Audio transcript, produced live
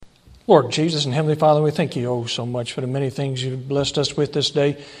Lord Jesus and Heavenly Father, we thank you so much for the many things you've blessed us with this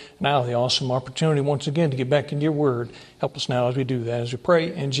day. Now the awesome opportunity once again to get back into your word. Help us now as we do that, as we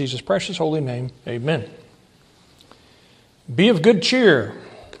pray in Jesus' precious holy name. Amen. Be of good cheer.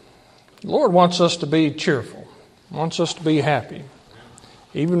 The Lord wants us to be cheerful, wants us to be happy.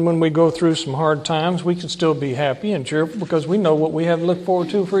 Even when we go through some hard times, we can still be happy and cheerful because we know what we have to look forward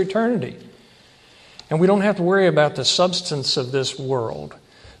to for eternity. And we don't have to worry about the substance of this world.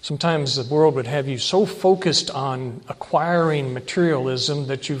 Sometimes the world would have you so focused on acquiring materialism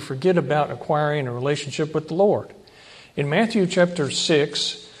that you forget about acquiring a relationship with the Lord. In Matthew chapter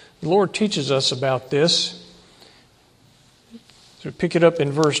 6, the Lord teaches us about this. So pick it up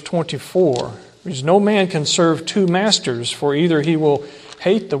in verse 24. Because no man can serve two masters, for either he will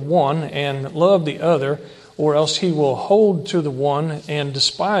hate the one and love the other, or else he will hold to the one and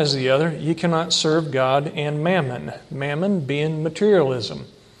despise the other. You cannot serve God and mammon. Mammon being materialism.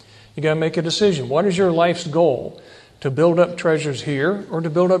 You got to make a decision. What is your life's goal? To build up treasures here or to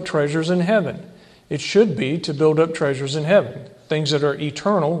build up treasures in heaven? It should be to build up treasures in heaven. Things that are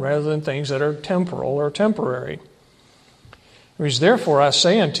eternal rather than things that are temporal or temporary. Therefore I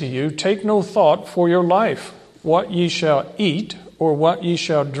say unto you, take no thought for your life, what ye shall eat or what ye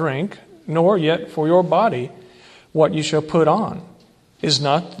shall drink, nor yet for your body, what ye shall put on. Is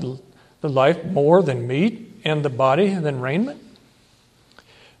not the life more than meat, and the body than raiment?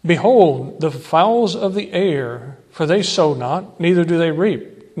 Behold, the fowls of the air, for they sow not, neither do they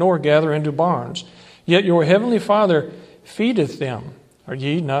reap, nor gather into barns. Yet your heavenly Father feedeth them. Are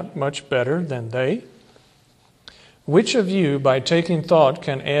ye not much better than they? Which of you, by taking thought,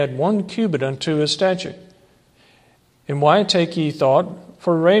 can add 1 cubit unto his stature? And why take ye thought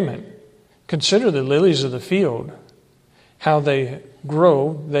for raiment? Consider the lilies of the field, how they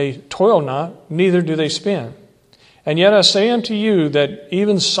grow, they toil not, neither do they spin. And yet I say unto you that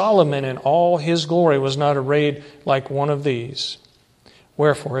even Solomon in all his glory was not arrayed like one of these.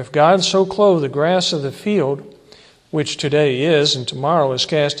 Wherefore, if God so clothe the grass of the field, which today is and tomorrow is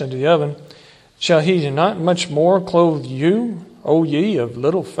cast into the oven, shall he not much more clothe you, O ye of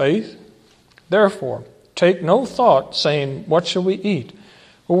little faith? Therefore, take no thought, saying, what shall we eat?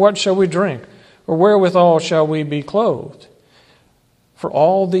 Or what shall we drink? Or wherewithal shall we be clothed? For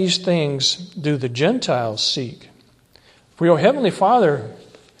all these things do the Gentiles seek. For your heavenly Father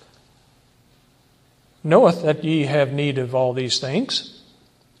knoweth that ye have need of all these things.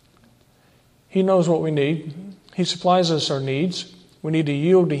 He knows what we need. He supplies us our needs. We need to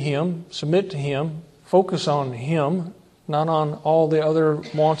yield to Him, submit to Him, focus on Him, not on all the other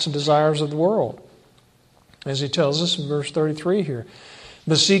wants and desires of the world. As He tells us in verse 33 here,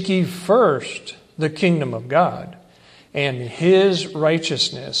 but seek ye first the kingdom of God and His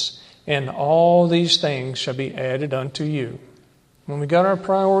righteousness, and all these things shall be added unto you. When we got our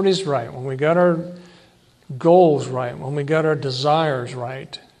priorities right, when we got our goals right, when we got our desires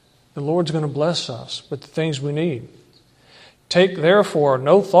right, the Lord's going to bless us with the things we need. Take therefore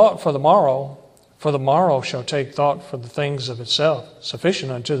no thought for the morrow shall take thought for the things of itself.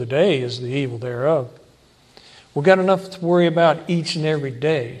 Sufficient unto the day is the evil thereof. We've got enough to worry about each and every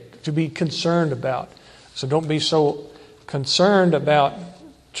day, to be concerned about. So don't be so concerned about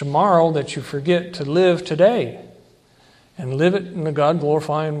tomorrow that you forget to live today and live it in a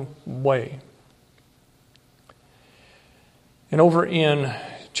God-glorifying way. And over in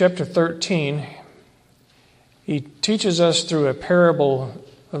chapter 13, he teaches us through a parable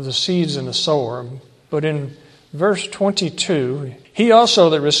of the seeds and the sower. But in verse 22, he also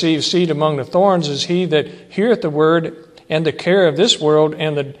that receives seed among the thorns is he that heareth the word, and the care of this world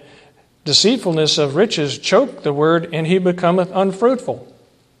and the deceitfulness of riches choke the word, and he becometh unfruitful.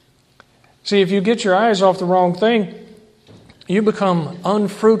 See, if you get your eyes off the wrong thing, you become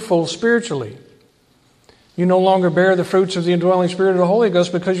unfruitful spiritually. You no longer bear the fruits of the indwelling Spirit of the Holy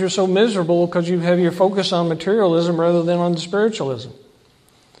Ghost because you're so miserable because you have your focus on materialism rather than on spiritualism.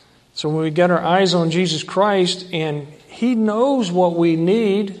 So when we get our eyes on Jesus Christ and He knows what we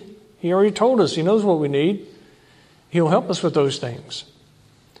need, He already told us He knows what we need, He'll help us with those things.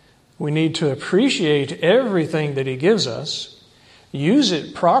 We need to appreciate everything that He gives us, use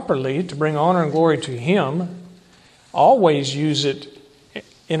it properly to bring honor and glory to Him, always use it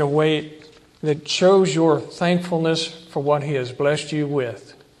in a way that shows your thankfulness for what He has blessed you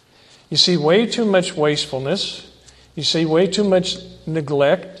with. You see way too much wastefulness. You see way too much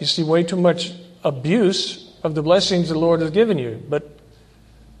neglect. You see way too much abuse of the blessings the Lord has given you. But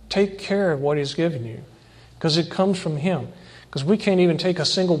take care of what He's given you, because it comes from Him. Because we can't even take a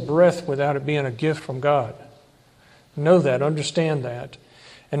single breath without it being a gift from God. Know that, understand that.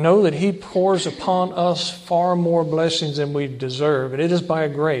 And know that He pours upon us far more blessings than we deserve. And it is by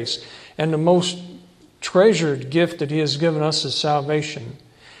grace. And the most treasured gift that He has given us is salvation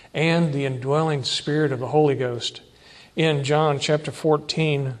and the indwelling Spirit of the Holy Ghost. In John chapter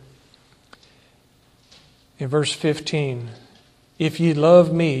 14, in verse 15, if ye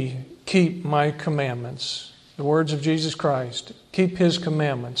love me, keep my commandments. The words of Jesus Christ, keep His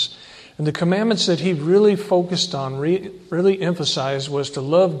commandments. And the commandments that He really focused on, really emphasized, was to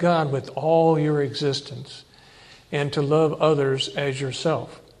love God with all your existence and to love others as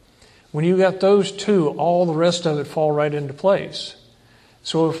yourself. When you got those two, all the rest of it fall right into place.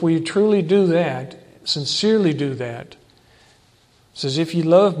 So if we truly do that, sincerely do that, it says, if you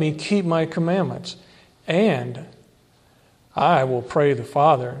love me, keep my commandments. And I will pray the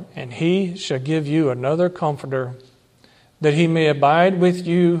Father, and He shall give you another Comforter, that He may abide with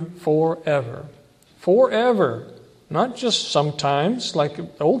you forever. Forever. Not just sometimes, like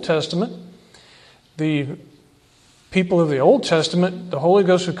the Old Testament. The people of the Old Testament, the Holy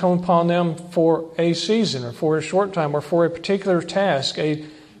Ghost would come upon them for a season, or for a short time, or for a particular task, a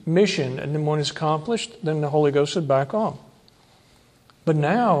mission, and then when it's accomplished, then the Holy Ghost would back off. But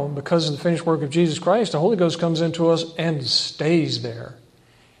now, because of the finished work of Jesus Christ, the Holy Ghost comes into us and stays there,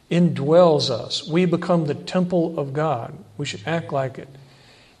 indwells us. We become the temple of God. We should act like it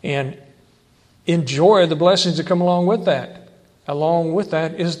and enjoy the blessings that come along with that. Along with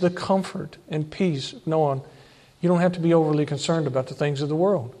that is the comfort and peace of knowing you don't have to be overly concerned about the things of the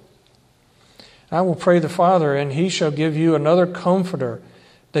world. I will pray the Father, and He shall give you another Comforter,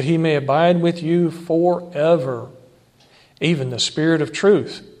 that He may abide with you forever, even the Spirit of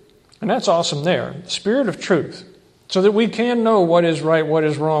truth. And that's awesome there, the Spirit of truth, so that we can know what is right, what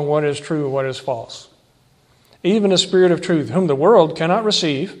is wrong, what is true, what is false. Even the Spirit of truth, whom the world cannot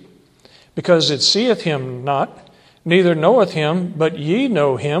receive, because it seeth Him not, neither knoweth Him, but ye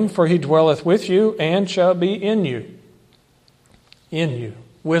know Him, for He dwelleth with you and shall be in you. In you,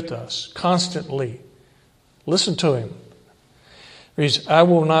 with us, constantly. Listen to Him. He says, I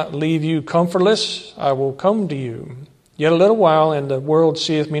will not leave you comfortless, I will come to you. Yet a little while, and the world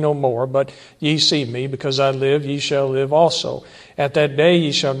seeth me no more, but ye see me, because I live, ye shall live also. At that day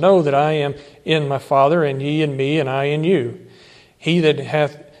ye shall know that I am in my Father, and ye in me, and I in you. He that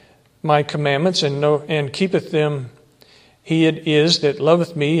hath my commandments and keepeth them, he it is that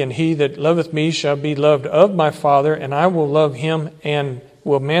loveth me, and he that loveth me shall be loved of my Father, and I will love him and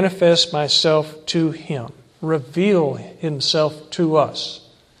will manifest myself to him, reveal Himself to us.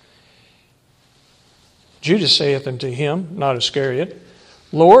 Judas saith unto Him, not Iscariot,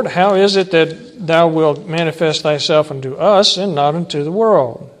 Lord, how is it that Thou wilt manifest Thyself unto us, and not unto the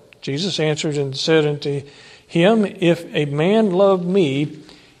world? Jesus answered and said unto him, If a man love me,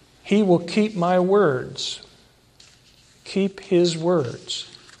 he will keep my words. Keep His words.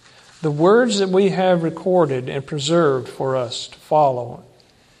 The words that we have recorded and preserved for us to follow,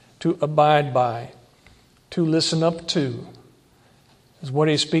 to abide by, to listen up to, is what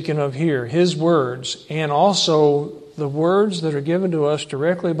He's speaking of here. His words, and also the words that are given to us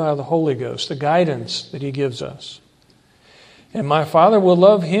directly by the Holy Ghost, the guidance that He gives us. And my Father will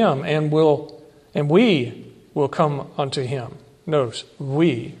love him, and we will come unto him. Notice,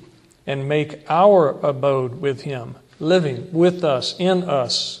 we, and make our abode with him, living with us, in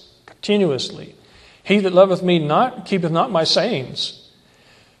us, continuously. He that loveth me not, keepeth not my sayings.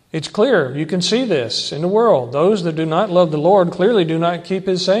 It's clear, you can see this in the world. Those that do not love the Lord clearly do not keep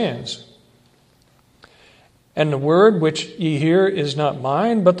His sayings. And the word which ye hear is not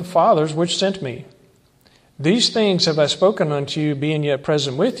mine, but the Father's which sent me. These things have I spoken unto you, being yet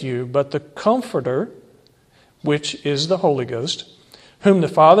present with you, but the Comforter, which is the Holy Ghost, whom the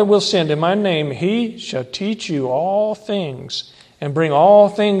Father will send in my name, He shall teach you all things, and bring all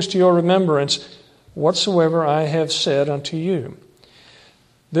things to your remembrance, whatsoever I have said unto you.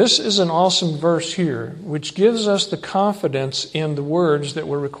 This is an awesome verse here, which gives us the confidence in the words that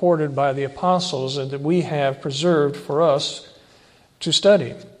were recorded by the apostles and that we have preserved for us to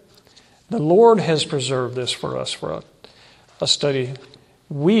study. The Lord has preserved this for us for a study.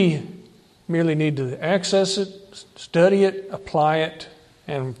 We merely need to access it, study it, apply it,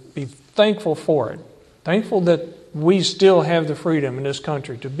 and be thankful for it. Thankful that we still have the freedom in this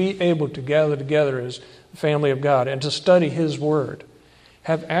country to be able to gather together as the family of God and to study His Word.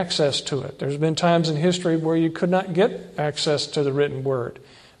 Have access to it. There's been times in history where you could not get access to the written Word.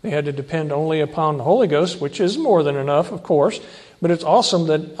 They had to depend only upon the Holy Ghost, which is more than enough, of course. But it's awesome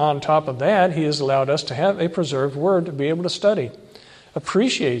that on top of that, He has allowed us to have a preserved Word to be able to study.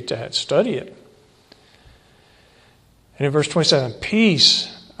 Appreciate that. Study it. And in verse 27,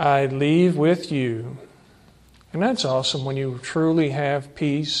 peace I leave with you. And that's awesome when you truly have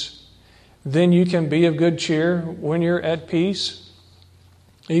peace. Then you can be of good cheer when you're at peace.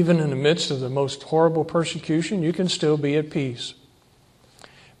 Even in the midst of the most horrible persecution, you can still be at peace.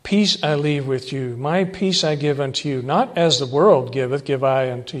 Peace I leave with you, my peace I give unto you. Not as the world giveth, give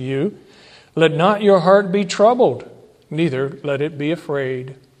I unto you. Let not your heart be troubled, neither let it be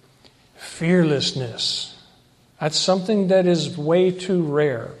afraid. Fearlessness. That's something that is way too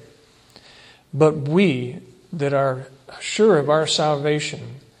rare. But we that are sure of our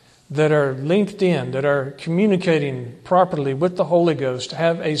salvation, that are linked in, that are communicating properly with the Holy Ghost,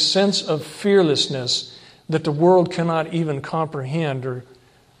 have a sense of fearlessness that the world cannot even comprehend or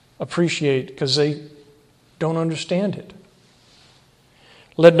appreciate because they don't understand it.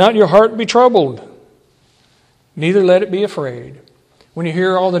 Let not your heart be troubled, neither let it be afraid. When you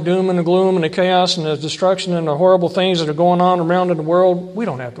hear all the doom and the gloom and the chaos and the destruction and the horrible things that are going on around in the world, we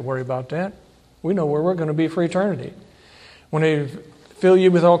don't have to worry about that. We know where we're going to be for eternity. When they fill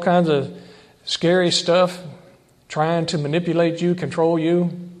you with all kinds of scary stuff, trying to manipulate you, control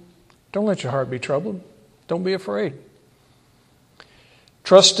you, don't let your heart be troubled. Don't be afraid.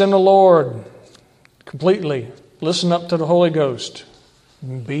 Trust in the Lord completely. Listen up to the Holy Ghost.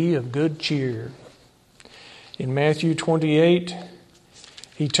 Be of good cheer. In Matthew 28,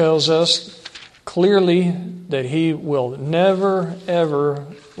 he tells us clearly that he will never, ever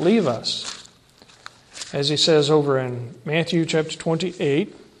leave us. As he says over in Matthew chapter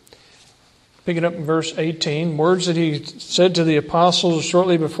 28, pick it up in verse 18, words that he said to the apostles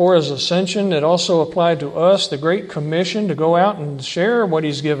shortly before his ascension that also applied to us, the Great Commission to go out and share what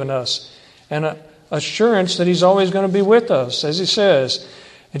he's given us, and an assurance that he's always going to be with us, as he says.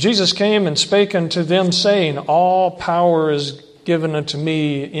 And Jesus came and spake unto them, saying, all power is given unto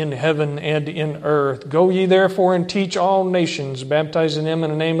me in heaven and in earth. Go ye therefore and teach all nations, baptizing them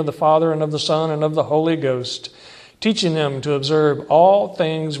in the name of the Father and of the Son and of the Holy Ghost, teaching them to observe all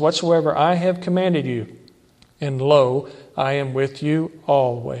things whatsoever I have commanded you. And lo, I am with you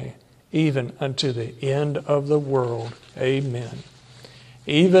always, even unto the end of the world. Amen.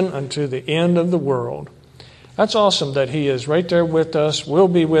 Even unto the end of the world. That's awesome that he is right there with us, will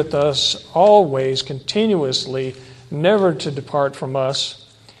be with us always, continuously, never to depart from us,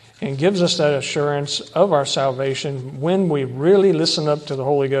 and gives us that assurance of our salvation when we really listen up to the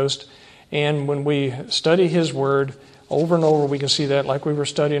Holy Ghost and when we study his word over and over. We can see that, like we were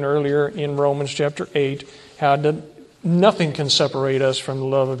studying earlier in Romans chapter 8, how nothing can separate us from the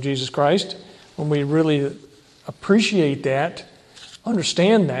love of Jesus Christ. When we really appreciate that,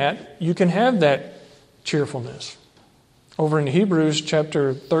 understand that, you can have that cheerfulness. Over in Hebrews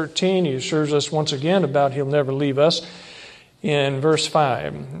chapter 13, he assures us once again about he'll never leave us. In verse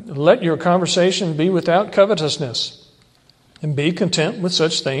 5, let your conversation be without covetousness, and be content with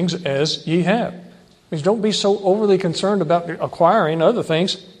such things as ye have. Means don't be so overly concerned about acquiring other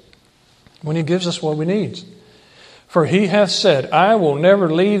things when he gives us what we need. For he hath said, I will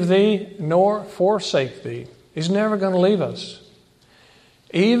never leave thee nor forsake thee. He's never going to leave us.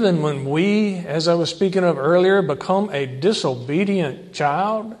 Even when we, as I was speaking of earlier, become a disobedient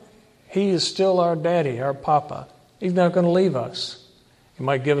child, he is still our daddy, our papa. He's not going to leave us. He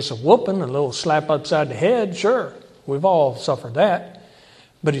might give us a whooping, a little slap upside the head, sure. We've all suffered that.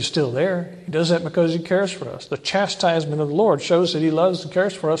 But he's still there. He does that because he cares for us. The chastisement of the Lord shows that he loves and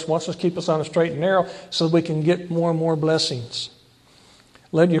cares for us, wants us to keep us on a straight and narrow so that we can get more and more blessings.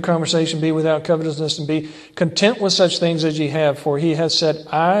 Let your conversation be without covetousness, and be content with such things as ye have. For he hath said,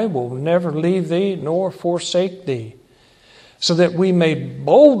 I will never leave thee nor forsake thee. So that we may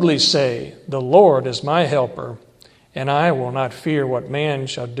boldly say, the Lord is my helper, and I will not fear what man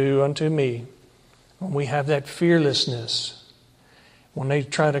shall do unto me. When we have that fearlessness, when they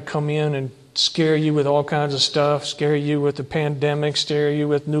try to come in and scare you with all kinds of stuff, scare you with the pandemic, scare you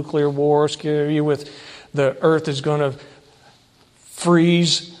with nuclear war, scare you with the earth is going to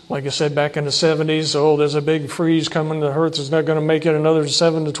freeze, like I said back in the 70s, there's a big freeze coming, the earth is not going to make it another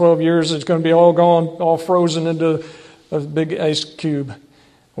 7 to 12 years, it's going to be all gone, all frozen into a big ice cube.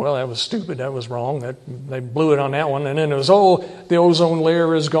 Well, that was stupid, that was wrong, they blew it on that one, and then it was, the ozone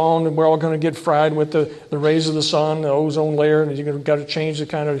layer is gone, and we're all going to get fried with the rays of the sun, the ozone layer, and you've got to change the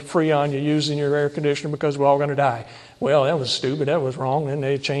kind of freon you use in your air conditioner because we're all going to die. Well, that was stupid, that was wrong, and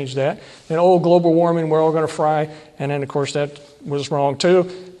they changed that. And global warming, we're all going to fry, and then of course that was wrong too.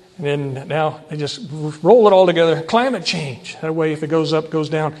 And then now they just roll it all together. Climate change. That way if it goes up, goes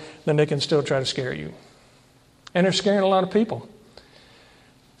down, then they can still try to scare you. And they're scaring a lot of people.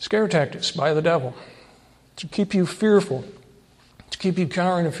 Scare tactics by the devil. To keep you fearful. To keep you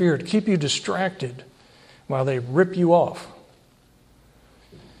cowering in fear. To keep you distracted while they rip you off.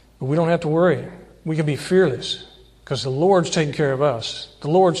 But we don't have to worry. We can be fearless. Because the Lord's taking care of us. The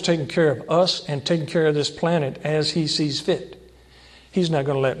Lord's taking care of us and taking care of this planet as he sees fit. He's not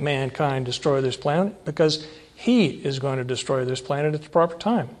going to let mankind destroy this planet because He is going to destroy this planet at the proper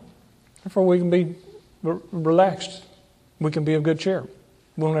time. Therefore, we can be relaxed. We can be of good cheer.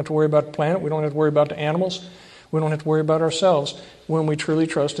 We don't have to worry about the planet. We don't have to worry about the animals. We don't have to worry about ourselves when we truly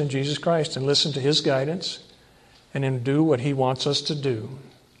trust in Jesus Christ and listen to His guidance and then do what He wants us to do,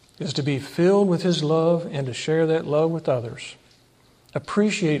 is to be filled with His love and to share that love with others.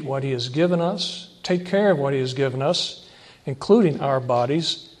 Appreciate what He has given us. Take care of what He has given us, including our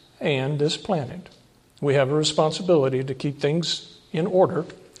bodies and this planet. We have a responsibility to keep things in order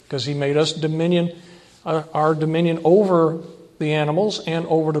because He made us our dominion over the animals and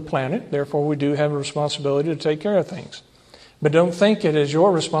over the planet. Therefore, we do have a responsibility to take care of things. But don't think it is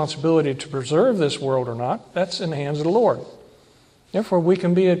your responsibility to preserve this world or not. That's in the hands of the Lord. Therefore, we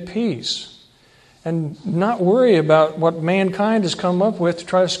can be at peace and not worry about what mankind has come up with to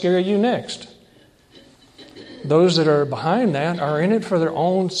try to scare you next. Those that are behind that are in it for their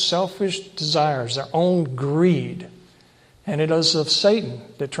own selfish desires, their own greed. And it is of Satan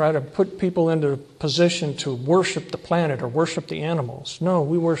that try to put people into a position to worship the planet or worship the animals. No,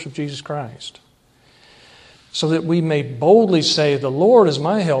 we worship Jesus Christ. So that we may boldly say, the Lord is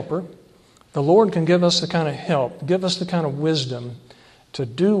my helper. The Lord can give us the kind of help, give us the kind of wisdom to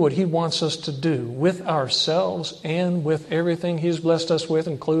do what He wants us to do with ourselves and with everything He's blessed us with,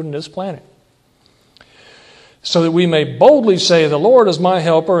 including this planet. So that we may boldly say, the Lord is my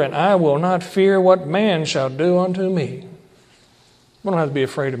helper, and I will not fear what man shall do unto me. We don't have to be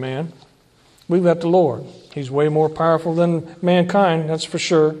afraid of man. We've got the Lord. He's way more powerful than mankind, that's for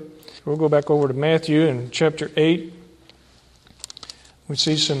sure. We'll go back over to Matthew in chapter 8. We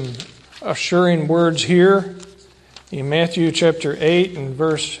see some assuring words here. In Matthew chapter 8 and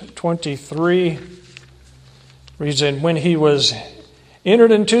verse 23, reads, and when He was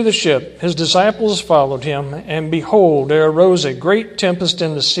entered into the ship, His disciples followed Him, and behold, there arose a great tempest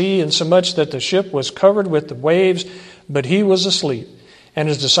in the sea, insomuch that the ship was covered with the waves, but He was asleep. And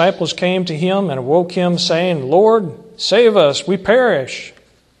His disciples came to Him and awoke Him, saying, Lord, save us, we perish.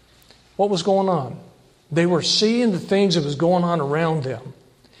 What was going on? They were seeing the things that was going on around them.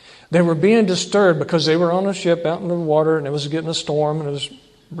 They were being disturbed because they were on a ship out in the water, and it was getting a storm, and it was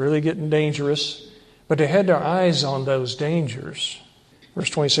really getting dangerous. But they had their eyes on those dangers. Verse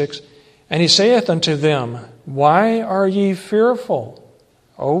 26, and He saith unto them, why are ye fearful,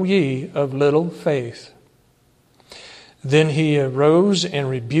 O ye of little faith? Then He arose and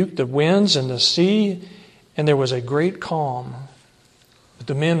rebuked the winds and the sea, and there was a great calm. But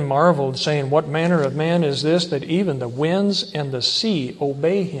the men marveled, saying, what manner of man is this, that even the winds and the sea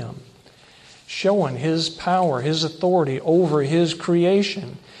obey Him? Showing His power, His authority over His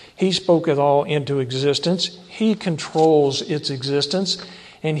creation. He spoke it all into existence. He controls its existence,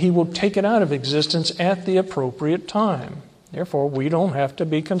 and He will take it out of existence at the appropriate time. Therefore, we don't have to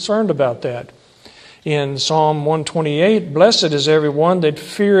be concerned about that. In Psalm 128, blessed is everyone that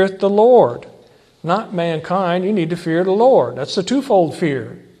feareth the Lord. Not mankind, you need to fear the Lord. That's the twofold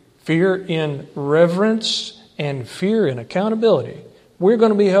fear. Fear in reverence and fear in accountability. We're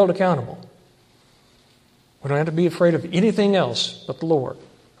going to be held accountable. We don't have to be afraid of anything else but the Lord.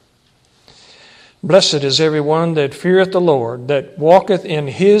 Blessed is everyone that feareth the Lord, that walketh in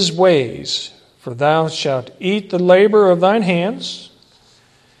His ways. For thou shalt eat the labor of thine hands.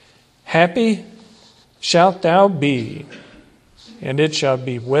 Happy shalt thou be, and it shall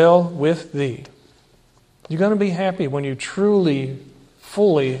be well with thee. You're going to be happy when you truly,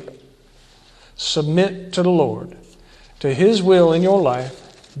 fully submit to the Lord, to His will in your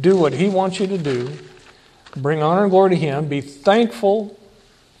life, do what He wants you to do, bring honor and glory to Him, be thankful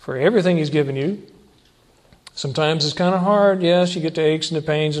for everything He's given you. Sometimes it's kind of hard, yes, you get the aches and the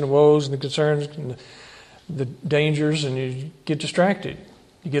pains and the woes and the concerns and the dangers, and you get distracted.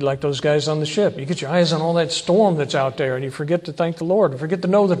 You get like those guys on the ship. You get your eyes on all that storm that's out there, and you forget to thank the Lord. You forget to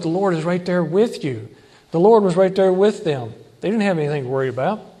know that the Lord is right there with you. The Lord was right there with them. They didn't have anything to worry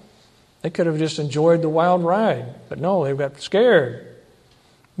about. They could have just enjoyed the wild ride. But no, they got scared.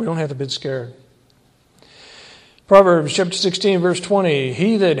 We don't have to be scared. Proverbs chapter 16, verse 20,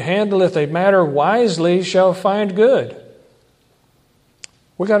 he that handleth a matter wisely shall find good.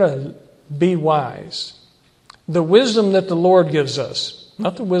 We got to be wise. The wisdom that the Lord gives us,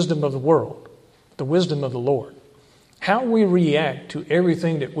 not the wisdom of the world, the wisdom of the Lord. How we react to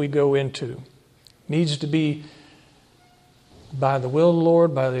everything that we go into needs to be by the will of the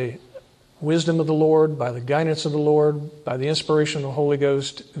Lord, by the wisdom of the Lord, by the guidance of the Lord, by the inspiration of the Holy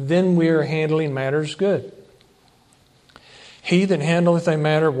Ghost. Then we are handling matters good. He that handleth a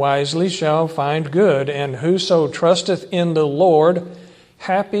matter wisely shall find good, and whoso trusteth in the Lord,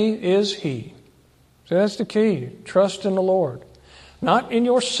 happy is he. So that's the key. Trust in the Lord. Not in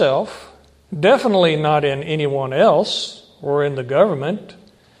yourself, definitely not in anyone else or in the government,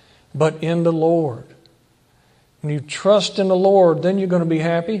 but in the Lord. When you trust in the Lord, then you're going to be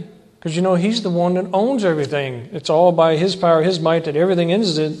happy. Because you know He's the one that owns everything. It's all by His power, His might, that everything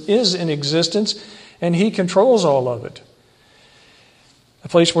is in existence, and He controls all of it. A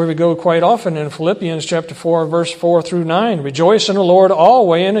place where we go quite often in Philippians chapter 4, verse 4 through 9. Rejoice in the Lord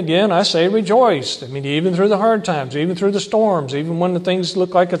always, and again I say rejoice. I mean, even through the hard times, even through the storms, even when the things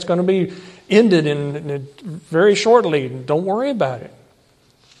look like it's going to be ended in very shortly, don't worry about it.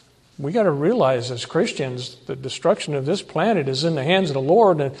 We got to realize as Christians the destruction of this planet is in the hands of the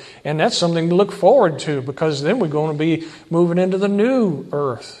Lord, and that's something to look forward to, because then we're going to be moving into the new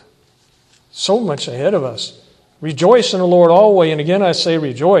earth. So much ahead of us. Rejoice in the Lord always, and again I say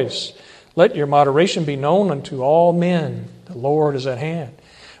rejoice. Let your moderation be known unto all men. The Lord is at hand.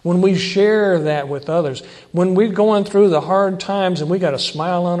 When we share that with others, when we're going through the hard times and we got a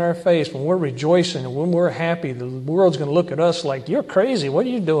smile on our face, when we're rejoicing and when we're happy, the world's going to look at us like, you're crazy, what are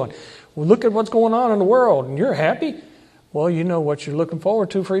you doing? Well, look at what's going on in the world and you're happy? Well, you know what you're looking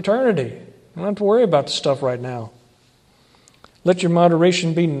forward to for eternity. You don't have to worry about the stuff right now. Let your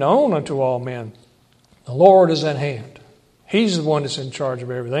moderation be known unto all men. The Lord is at hand. He's the one that's in charge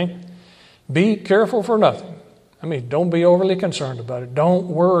of everything. Be careful for nothing. I mean, don't be overly concerned about it. Don't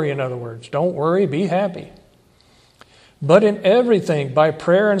worry, in other words. Don't worry, be happy. But in everything, by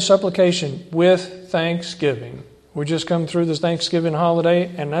prayer and supplication, with thanksgiving. We just come through this Thanksgiving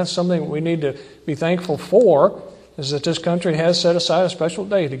holiday, and that's something we need to be thankful for, is that this country has set aside a special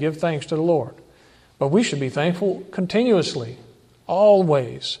day to give thanks to the Lord. But we should be thankful continuously,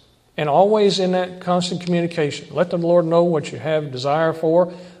 always, and always in that constant communication. Let the Lord know what you have desire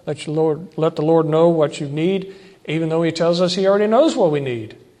for. Let the Lord know what you need, even though He tells us He already knows what we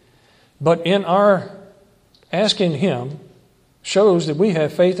need. But in our asking Him shows that we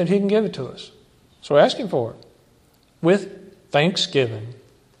have faith that He can give it to us. So ask Him for it with thanksgiving.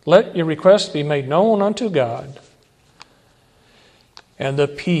 Let your requests be made known unto God. And the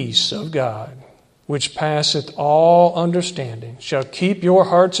peace of God, which passeth all understanding, shall keep your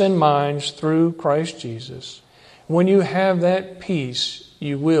hearts and minds through Christ Jesus. When you have that peace,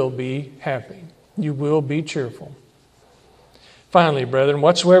 you will be happy. You will be cheerful. Finally, brethren,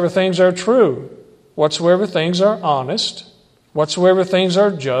 whatsoever things are true, whatsoever things are honest, whatsoever things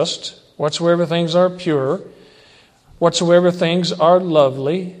are just, whatsoever things are pure, whatsoever things are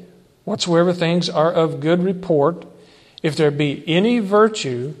lovely, whatsoever things are of good report, if there be any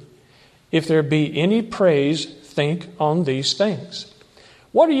virtue, if there be any praise, think on these things.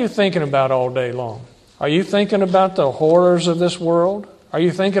 What are you thinking about all day long? Are you thinking about the horrors of this world? Are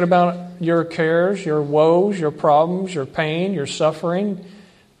you thinking about your cares, your woes, your problems, your pain, your suffering?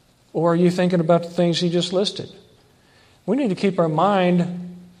 Or are you thinking about the things He just listed? We need to keep our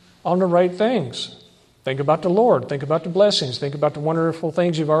mind on the right things. Think about the Lord. Think about the blessings. Think about the wonderful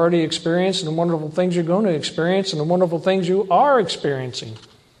things you've already experienced and the wonderful things you're going to experience and the wonderful things you are experiencing.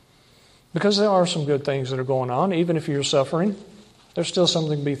 Because there are some good things that are going on, even if you're suffering. There's still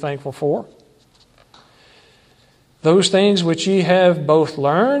something to be thankful for. Those things which ye have both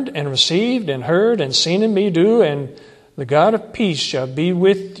learned and received and heard and seen in me do, and the God of peace shall be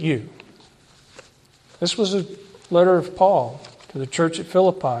with you. This was a letter of Paul to the church at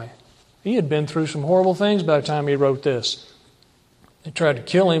Philippi. He had been through some horrible things by the time he wrote this. They tried to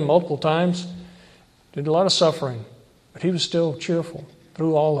kill him multiple times, did a lot of suffering, but he was still cheerful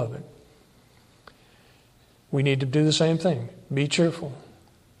through all of it. We need to do the same thing. Be cheerful.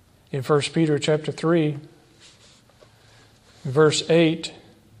 In 1 Peter chapter 3, verse 8,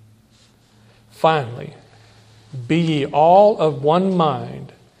 finally, be ye all of one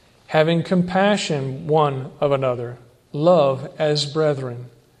mind, having compassion one of another, love as brethren.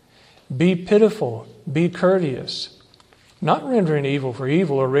 Be pitiful, be courteous, not rendering evil for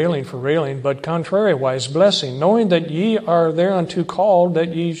evil or railing for railing, but contrariwise blessing, knowing that ye are thereunto called,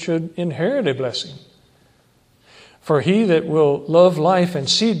 that ye should inherit a blessing. For he that will love life and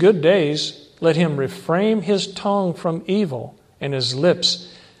see good days, let him refrain his tongue from evil and his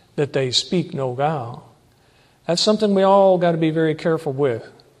lips that they speak no guile. That's something we all got to be very careful with.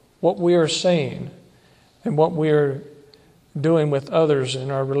 What we are saying and what we are doing with others in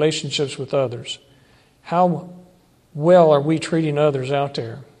our relationships with others. How well are we treating others out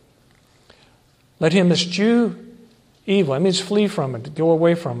there? Let him eschew evil. That means flee from it, go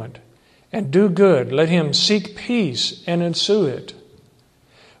away from it. And do good. Let him seek peace and ensue it.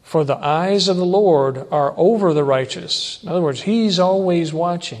 For the eyes of the Lord are over the righteous. In other words, He's always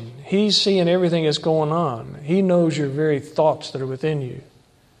watching. He's seeing everything that's going on. He knows your very thoughts that are within you.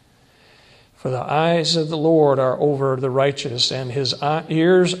 For the eyes of the Lord are over the righteous, and his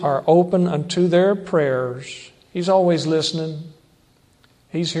ears are open unto their prayers. He's always listening.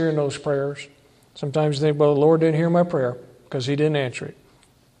 He's hearing those prayers. Sometimes you think, well, the Lord didn't hear my prayer because he didn't answer it.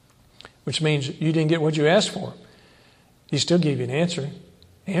 Which means you didn't get what you asked for. He still gave you an answer.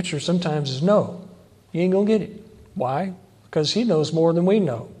 The answer sometimes is no. You ain't going to get it. Why? Because he knows more than we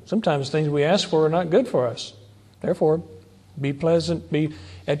know. Sometimes things we ask for are not good for us. Therefore, be pleasant, be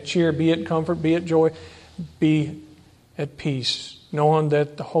at cheer, be at comfort, be at joy, be at peace. Knowing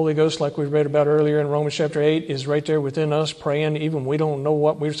that the Holy Ghost, like we read about earlier in Romans chapter 8, is right there within us praying. Even we don't know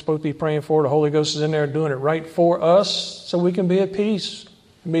what we're supposed to be praying for. The Holy Ghost is in there doing it right for us so we can be at peace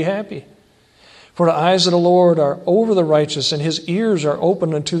and be happy. For the eyes of the Lord are over the righteous, and his ears are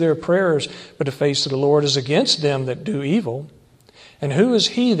open unto their prayers. But the face of the Lord is against them that do evil. And who is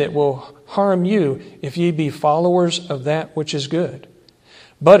he that will harm you if ye be followers of that which is good?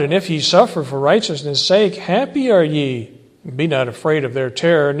 But and if ye suffer for righteousness' sake, happy are ye. Be not afraid of their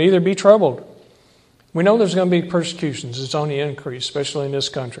terror, neither be troubled. We know there's going to be persecutions. It's on the increase, especially in this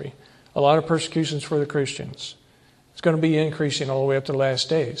country. A lot of persecutions for the Christians. It's going to be increasing all the way up to the last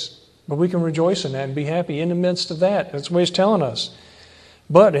days. But we can rejoice in that and be happy in the midst of that. That's what he's telling us.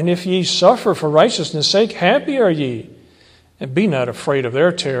 But and if ye suffer for righteousness' sake, happy are ye. And be not afraid of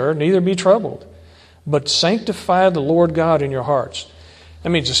their terror, neither be troubled. But sanctify the Lord God in your hearts. That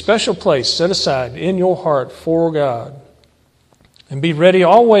means a special place set aside in your heart for God. And be ready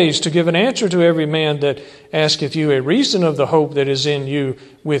always to give an answer to every man that asketh you a reason of the hope that is in you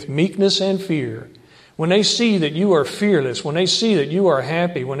with meekness and fear. When they see that you are fearless, when they see that you are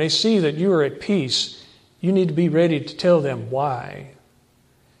happy, when they see that you are at peace, you need to be ready to tell them why.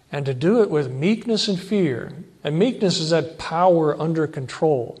 And to do it with meekness and fear. And meekness is that power under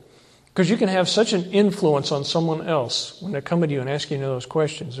control. Because you can have such an influence on someone else when they come to you and ask you those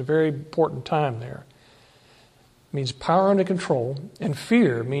questions. It's a very important time there. It means power under control. And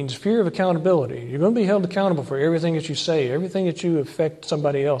fear means fear of accountability. You're going to be held accountable for everything that you say, everything that you affect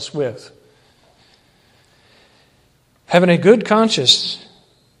somebody else with. Having a good conscience,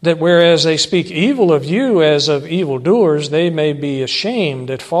 that whereas they speak evil of you as of evildoers, they may be ashamed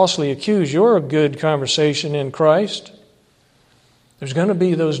that falsely accuse your good conversation in Christ. There's going to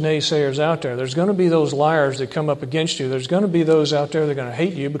be those naysayers out there. There's going to be those liars that come up against you. There's going to be those out there that are going to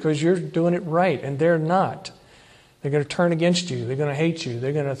hate you because you're doing it right, and they're not. They're going to turn against you. They're going to hate you.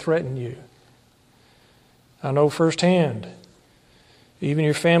 They're going to threaten you. I know firsthand. Even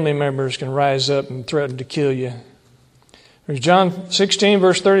your family members can rise up and threaten to kill you. There's John 16,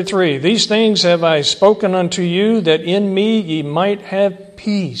 verse 33. These things have I spoken unto you, that in me ye might have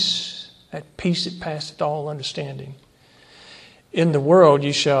peace. That peace that passeth all understanding. In the world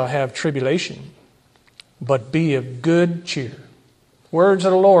ye shall have tribulation, but be of good cheer. Words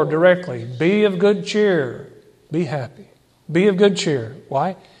of the Lord directly. Be of good cheer. Be happy. Be of good cheer. Why?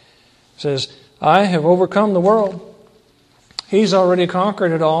 It says, I have overcome the world. He's already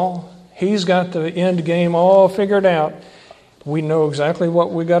conquered it all. He's got the end game all figured out. We know exactly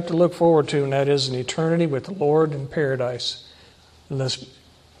what we got to look forward to, and that is an eternity with the Lord in paradise. Let's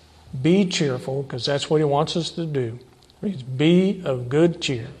be cheerful, because that's what he wants us to do. Be of good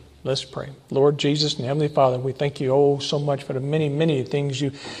cheer. Let's pray. Lord Jesus and Heavenly Father, we thank you so much for the many, many things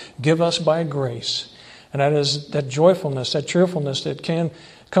you give us by grace. And that is that joyfulness, that cheerfulness that can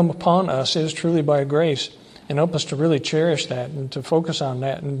come upon us is truly by grace. And help us to really cherish that and to focus on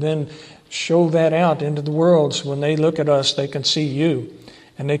that, and then show that out into the world so when they look at us, they can see you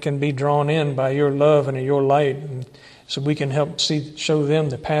and they can be drawn in by your love and your light, and so we can help show them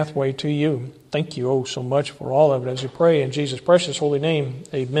the pathway to you. Thank you so much for all of it as we pray in Jesus' precious holy name.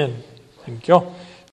 Amen. Thank you all.